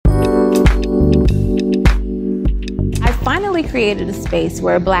finally created a space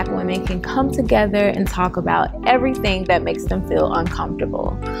where Black women can come together and talk about everything that makes them feel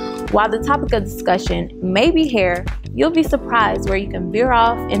uncomfortable. While the topic of discussion may be hair, you'll be surprised where you can veer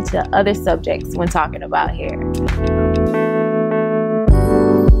off into other subjects when talking about hair.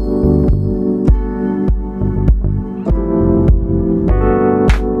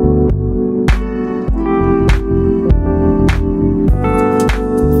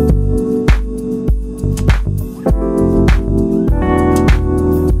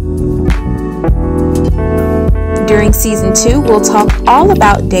 During season 2, we'll talk all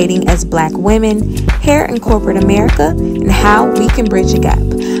about dating as Black women, hair in corporate America, and how we can bridge a gap.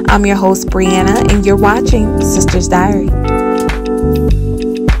 I'm your host, Brianna, and you're watching Sister's Diary.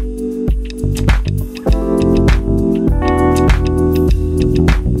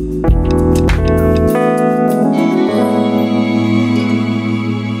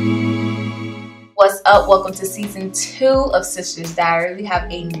 What's up? Welcome to season 2 of Sister's Diary. We have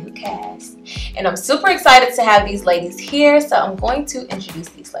a new cast, and I'm super excited to have these ladies here, so I'm going to introduce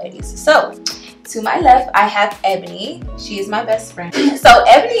these ladies. So, to my left, I have Ebony. She is my best friend. So,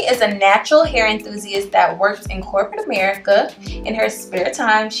 Ebony is a natural hair enthusiast that works in corporate America. In her spare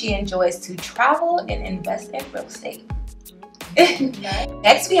time, she enjoys to travel and invest in real estate.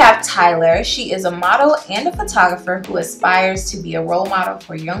 Next, we have Tyler. She is a model and a photographer who aspires to be a role model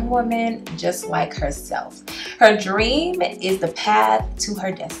for young women just like herself. Her dream is the path to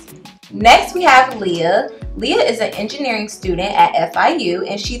her destiny. Next, we have Leah. Leah is an engineering student at FIU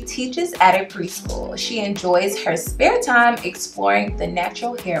and she teaches at a preschool. She enjoys her spare time exploring the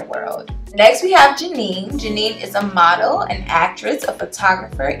natural hair world. Next, we have Janine. Janine is a model, an actress, a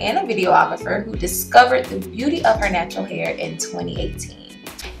photographer, and a videographer who discovered the beauty of her natural hair in 2018.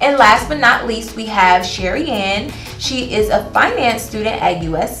 And last but not least, we have Sherry Ann. She is a finance student at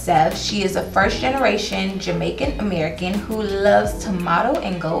USF. She is a first-generation Jamaican American who loves to model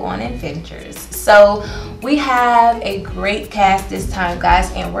and go on adventures. So we have a great cast this time,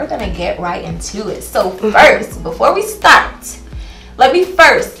 guys, and we're gonna get right into it. So first, before we start, let me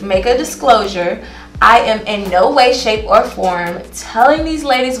first make a disclosure. I am in no way, shape, or form telling these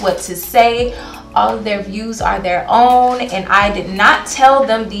ladies what to say. All of their views are their own, and I did not tell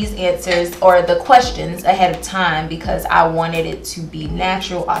them these answers or the questions ahead of time because I wanted it to be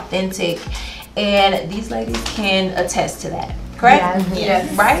natural, authentic, and these ladies can attest to that. Correct?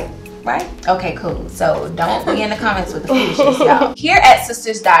 Yes. Right? Right? Okay, cool. So don't be in the comments with the foolishness, y'all. Here at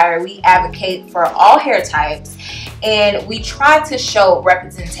Sister's Diary, we advocate for all hair types, and we try to show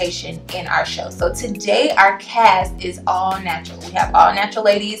representation in our show. So today our cast is all natural. We have all natural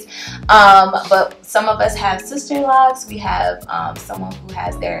ladies, but some of us have sister locks. We have someone who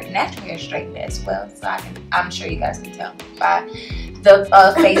has their natural hair straightened as well. So I'm sure you guys can tell by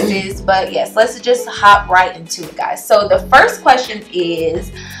the faces. But yes, let's just hop right into it, guys. So the first question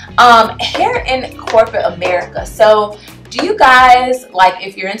is hair in corporate America. So do you guys, like,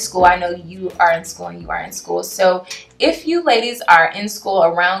 if you're in school, I know you are in school and you are in school, so if you ladies are in school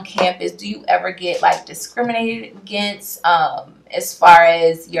around campus, do you ever get like discriminated against as far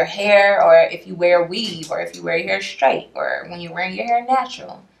as your hair, or if you wear a weave, or if you wear your hair straight, or when you're wearing your hair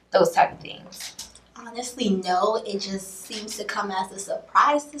natural, those type of things? Honestly, no. It just seems to come as a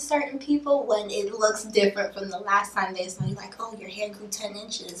surprise to certain people when it looks different from the last time they saw you. Like, oh, your hair grew 10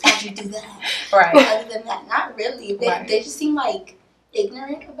 inches. How'd you do that? Right. Other than that, not really. Right. They just seem like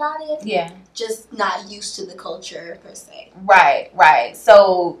ignorant about it. Yeah. Just not used to the culture per se. Right, right.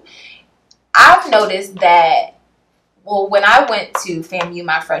 So I've noticed that, well, when I went to FAMU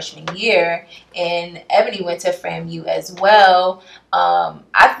my freshman year, and Ebony went to FAMU as well,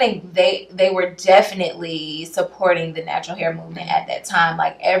 I think they were definitely supporting the natural hair movement at that time.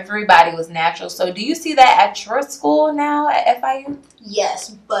 Like, everybody was natural. So do you see that at your school now at FIU?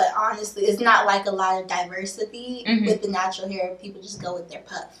 Yes, but honestly, it's not like a lot of diversity with the natural hair. People just go with their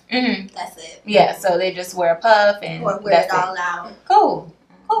puff. That's it. Yeah, so they just wear a puff and or wear it all out. Cool.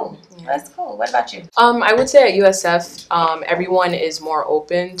 Cool. That's cool. What about you? I would say at USF, everyone is more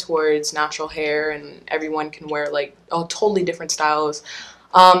open towards natural hair, and everyone can wear like totally different styles.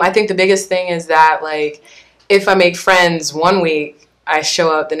 I think the biggest thing is that, like, if I make friends one week, I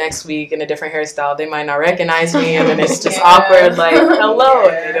show up the next week in a different hairstyle, they might not recognize me, and then it's just awkward, like, hello,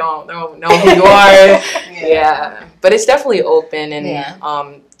 and they don't know who you are. Yeah. But it's definitely open,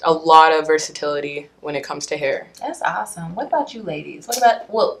 and a lot of versatility when it comes to hair. That's awesome. What about you ladies? What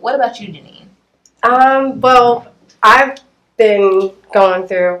about you, Janine? Well, I've been going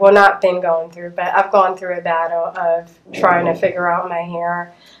through, well, not been going through, but I've gone through a battle of trying to figure out my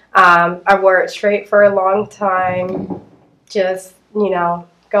hair. I wore it straight for a long time, just,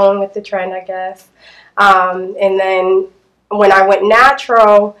 going with the trend, I guess. And then when I went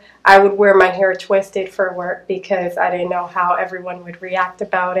natural, I would wear my hair twisted for work because I didn't know how everyone would react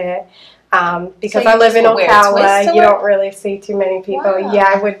about it. Because I live in Ocala, you don't really see too many people. Wow.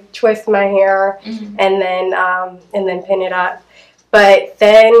 Yeah, I would twist my hair and then pin it up. But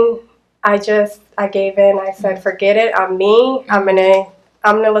then I gave in. I said, forget it. I'm me. I'm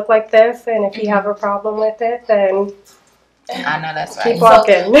gonna look like this. And if you have a problem with it, then I know that's right. Keep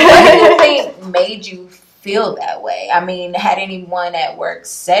walking. So, what do you think made you feel that way? I mean, had anyone at work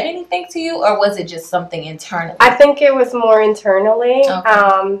said anything to you, or was it just something internally? I think it was more internally.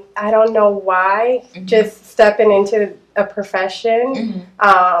 Okay. I don't know why. Just stepping into a profession.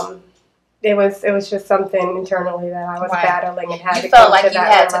 It was just something internally that I was battling and had to. You felt like you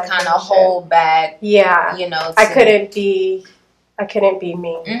had to kind of hold back. Yeah, you know, I couldn't be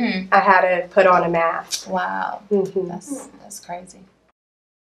me. I had to put on a mask. Wow, that's crazy.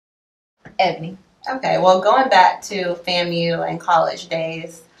 Ebony. Okay, well, going back to FAMU and college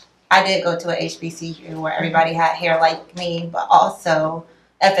days, I did go to a HBCU where everybody had hair like me, but also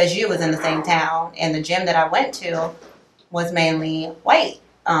FSU was in the same town, and the gym that I went to was mainly white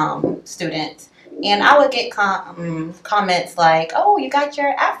students. And I would get comments like, "Oh, you got your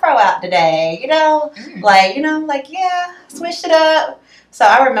afro out today," yeah, switch it up. So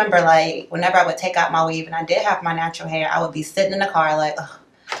I remember, like, whenever I would take out my weave and I did have my natural hair, I would be sitting in the car like, "Ugh,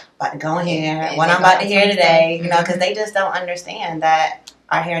 about to go in here, what I'm about to hear today," because they just don't understand that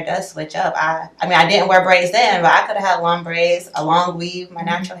our hair does switch up. I mean, I didn't wear braids then, but I could have had long braids, a long weave, my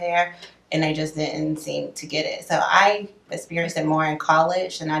natural hair, and they just didn't seem to get it. So I experienced it more in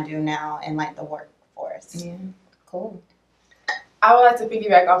college than I do now in, like, the workforce. Yeah, cool. I would like to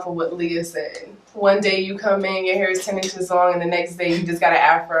piggyback off of what Leah said. One day you come in, your hair is 10 inches long, and the next day you just got an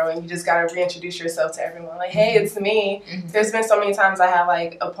afro, and you just got to reintroduce yourself to everyone. Like, hey, it's me. There's been so many times I have,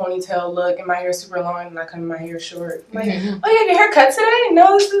 like, a ponytail look, and my hair is super long, and I come in my hair short. Like, oh, you have your hair cut today?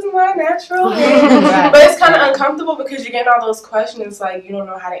 No, this is my natural hair. But it's kind of uncomfortable because you're getting all those questions, like, you don't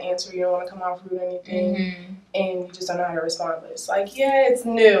know how to answer, you don't want to come off rude or anything, and you just don't know how to respond. But it's like, yeah, it's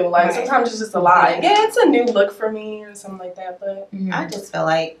new. Like, sometimes it's just a lie. Yeah, it's a new look for me or something like that, but I just feel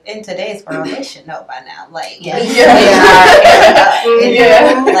like in today's world, they should know by now. Like, yeah. Like,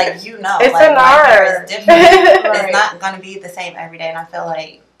 you know, it's like, an art. It's different. It's not going to be the same every day, and I feel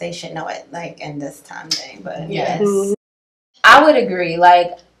like they should know it, like, in this time day. But yes, I would agree.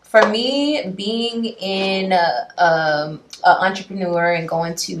 Like, for me, being in a entrepreneur and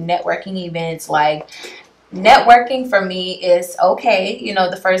going to networking events, like, networking for me is okay,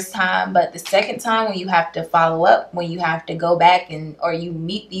 the first time, but the second time when you have to follow up, when you have to go back or you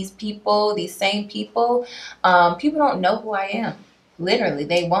meet these same people, people don't know who I am. Literally,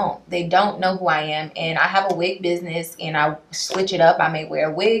 they don't know who I am. And I have a wig business and I switch it up. I may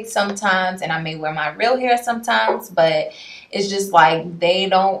wear wigs sometimes and I may wear my real hair sometimes, but it's just like they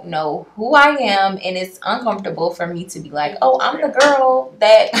don't know who I am, and it's uncomfortable for me to be like, oh, I'm the girl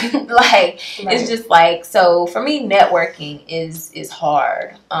that like it's just like, so for me networking is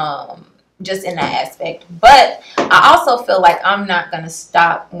hard, just in that aspect. But I also feel like I'm not gonna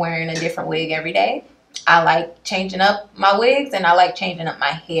stop wearing a different wig every day. I like changing up my wigs and I like changing up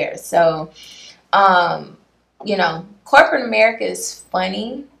my hair. So corporate America is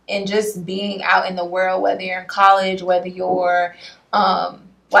funny. And just being out in the world, whether you're in college, whether you're,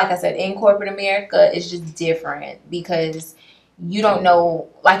 like I said, in corporate America, is just different because you don't know,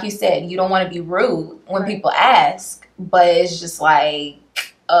 like you said, you don't want to be rude when people ask, but it's just like,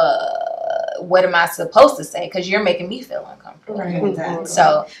 what am I supposed to say? Because you're making me feel uncomfortable. Right. Exactly.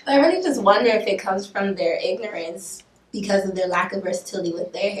 So I really just wonder if it comes from their ignorance because of their lack of versatility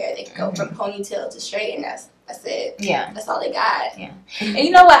with their hair. They can go from ponytail to straight, and that's it. Yeah. That's all they got. Yeah. And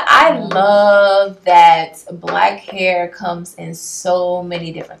you know what? I love that black hair comes in so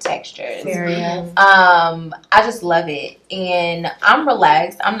many different textures. Serious. I just love it. And I'm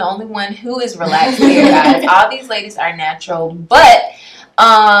relaxed. I'm the only one who is relaxed here, guys. All these ladies are natural. But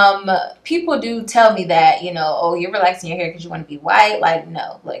people do tell me that, oh, you're relaxing your hair because you want to be white. Like,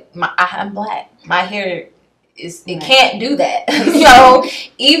 no. Like, I'm black. My hair it can't do that. So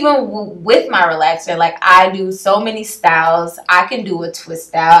even with my relaxer, like, I do so many styles. I can do a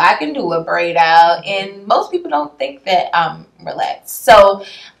twist out, I can do a braid out, and most people don't think that I'm relaxed. So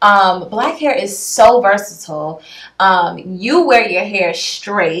black hair is so versatile. You wear your hair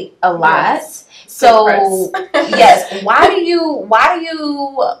straight a lot. Yes. So yes, why do you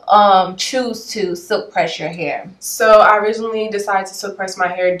choose to silk press your hair? So I originally decided to silk press my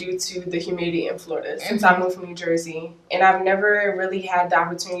hair due to the humidity in Florida since I moved from New Jersey, and I've never really had the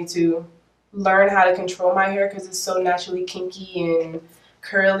opportunity to learn how to control my hair because it's so naturally kinky and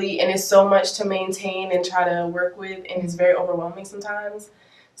curly, and it's so much to maintain and try to work with, and it's very overwhelming sometimes.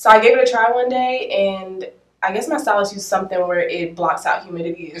 So I gave it a try one day, and I guess my stylist used something where it blocks out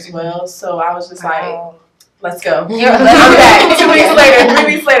humidity as well. So I was just like, let's go. I'm back. 2 weeks later,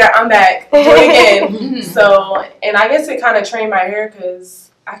 3 weeks later, I'm back. Do it again. So, and I guess it kind of trained my hair because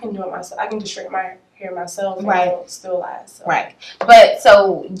I can do it myself. I can just straighten my hair myself and it will still last. So. Right. But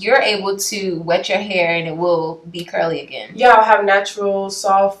so you're able to wet your hair and it will be curly again. Yeah, I'll have natural,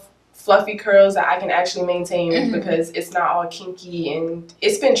 soft, fluffy curls that I can actually maintain because it's not all kinky, and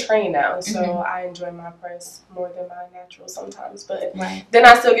it's been trained now. So I enjoy my press more than my natural sometimes. But then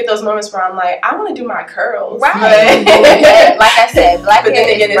I still get those moments where I'm like, I want to do my curls. Right. Like I said, black hair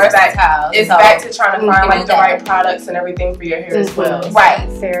is versatile. It's back to trying to find like the right products and everything for your hair as well.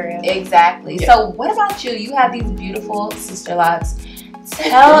 Right. Serious. Exactly. Yeah. So what about you? You have these beautiful sister locks.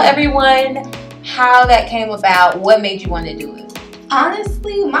 Tell everyone how that came about. What made you want to do it?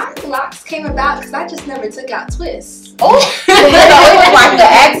 Honestly, my locks came about because I just never took out twists. Oh, so it was like an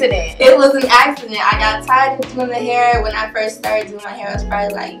accident. It was an accident. I got tired of doing the hair. When I first started doing my hair, I was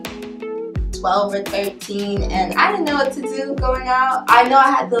probably like 12 or 13, and I didn't know what to do going out. I know I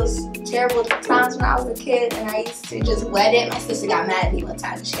had those terrible times when I was a kid, and I used to just wet it. My sister got mad at me one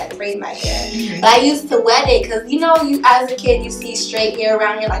time. She had to braid my hair. But I used to wet it because, you know, you as a kid, you see straight hair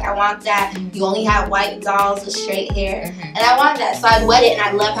around here. Like, I want that. You only have white dolls with straight hair. And I want that. So I'd wet it, and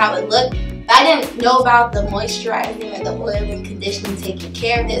I love how it looked. But I didn't know about the moisturizing and the oil and conditioning taking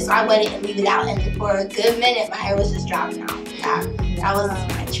care of it. So I wet it and leave it out. And for a good minute, my hair was just dropping out. That was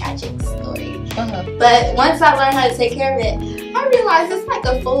my tragic story. But once I learned how to take care of it, I realized it's like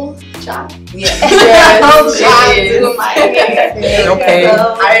a full job. Yeah. Whole job doing my hair. Okay.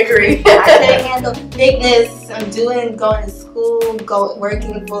 So I agree. I can't handle thickness. I'm going to school,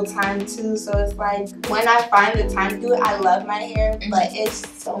 working full time too. So it's like when I find the time to do it, I love my hair, but it's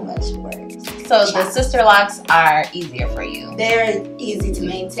so much work. So the sister locks are easier for you. They're easy to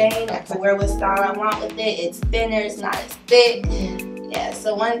maintain. I can wear what style I want with it. It's thinner. It's not as thick. Yeah,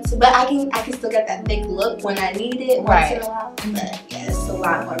 so but I can still get that thick look when I need it once in a while. But yeah, it's a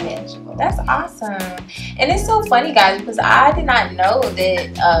lot more manageable. That's awesome. And it's so funny, guys, because I did not know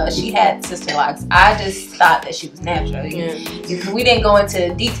that she had sister locks. I just thought that she was natural. We didn't go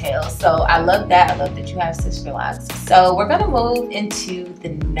into details. So I love that. I love that you have sister locks. So we're going to move into the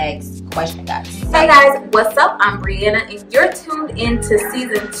next question, guys. Hey guys, what's up? I'm Brianna, and you're tuned into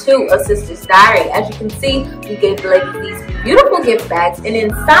season 2 of Sister's Diary. As you can see, we gave the ladies these beautiful gift bags, and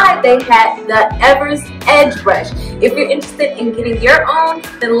inside they had the Ever's Edge Brush. If you're interested in getting your own,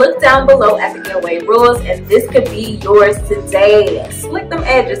 then look down below at the giveaway rules, and this could be yours today. Slick them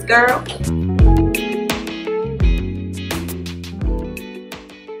edges, girl.